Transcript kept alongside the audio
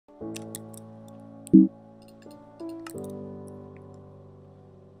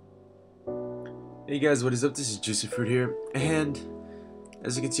Hey guys, what is up? This is Juicy Fruit here, and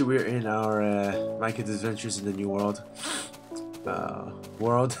as you can see, we're in our My Kids Adventures in the New World.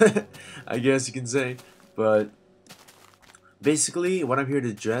 I guess you can say. But basically, what I'm here to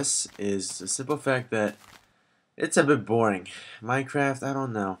address is the simple fact that it's a bit boring. Minecraft, I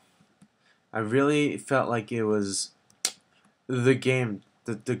don't know. I really felt like it was the game,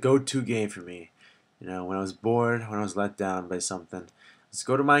 the go-to game for me. You know, when I was bored, when I was let down by something. Let's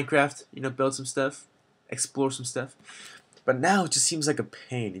go to Minecraft, build some stuff, explore some stuff. But now it just seems like a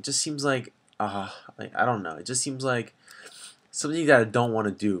pain. It just seems like I don't know. It just seems like something that I don't want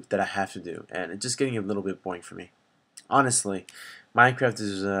to do that I have to do, and it's just getting a little bit boring for me. Honestly, Minecraft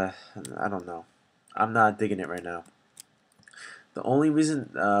is I don't know. I'm not digging it right now. The only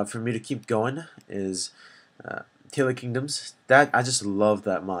reason for me to keep going is Taylor Kingdoms. That I just love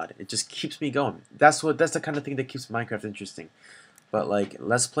that mod. It just keeps me going. That's the kind of thing that keeps Minecraft interesting. But like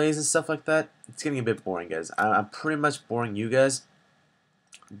Let's Plays and stuff like that, it's getting a bit boring, guys. I'm pretty much boring you guys,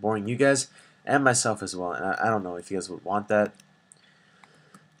 and myself as well. And I don't know if you guys would want that.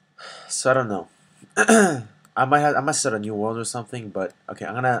 So I don't know. I might start a new world or something. But okay,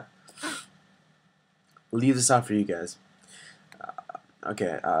 I'm gonna leave this out for you guys.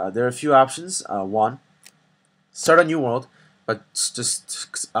 Okay, there are a few options. One, start a new world, but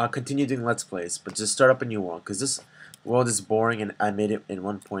just continue doing Let's Plays, but just start up a new world, because this world is boring and I made it in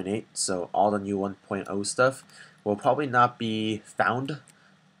 1.8, so all the new 1.0 stuff will probably not be found,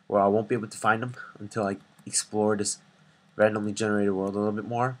 or I won't be able to find them until I explore this randomly generated world a little bit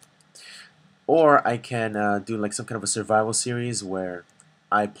more. Or I can do like some kind of a survival series where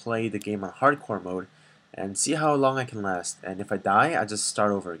I play the game on hardcore mode and see how long I can last, and if I die, I just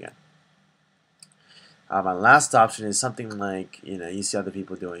start over again. My last option is something like you see other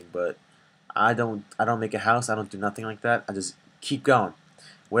people doing, but I don't make a house. I don't do nothing like that. I just keep going.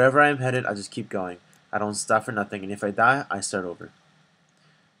 Wherever I'm headed, I just keep going. I don't stop for nothing, and if I die, I start over.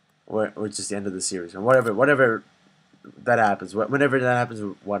 Or just the end of the series, or whatever that happens. Whenever that happens,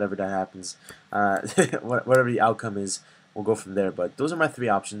 whatever that happens, whatever the outcome is, we'll go from there. But those are my three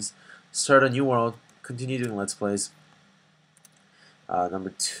options: start a new world, continue doing Let's Plays.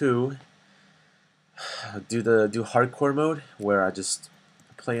 Number two, do hardcore mode, where I just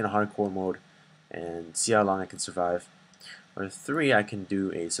play in hardcore mode and see how long I can survive. Or three, I can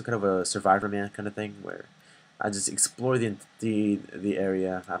do some kind of a Survivor Man kind of thing where I just explore the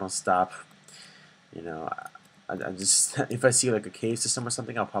area. I don't stop. I just if I see like a cave system or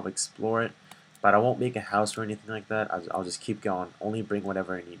something, I'll probably explore it, but I won't make a house or anything like that. I'll just keep going. Only bring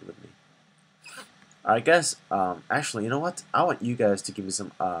whatever I need with me. Alright, guys. Actually, you know what? I want you guys to give me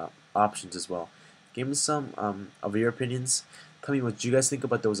some options as well. Give me some of your opinions. Tell me what you guys think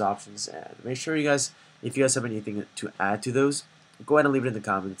about those options, and make sure you guys, if you guys have anything to add to those, go ahead and leave it in the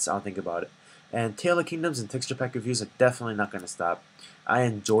comments. I'll think about it. And Taylor Kingdoms and texture pack reviews are definitely not going to stop. I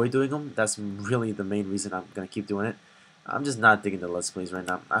enjoy doing them. That's really the main reason I'm going to keep doing it. I'm just not digging the Let's Plays right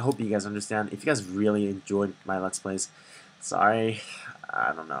now. I hope you guys understand. If you guys really enjoyed my Let's Plays, sorry,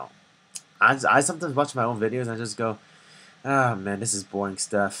 I don't know. I sometimes watch my own videos and I just go, ah, man, this is boring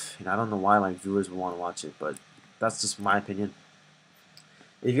stuff. I don't know why my viewers would want to watch it, but that's just my opinion.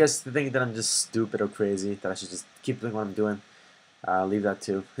 If you guys think that I'm just stupid or crazy, that I should just keep doing what I'm doing, leave that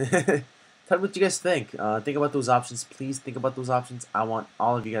too. Tell me what you guys think. Think about those options. Please think about those options. I want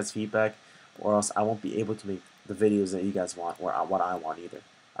all of you guys' feedback, or else I won't be able to make the videos that you guys want, or what I want either.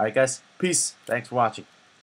 Alright guys, peace. Thanks for watching.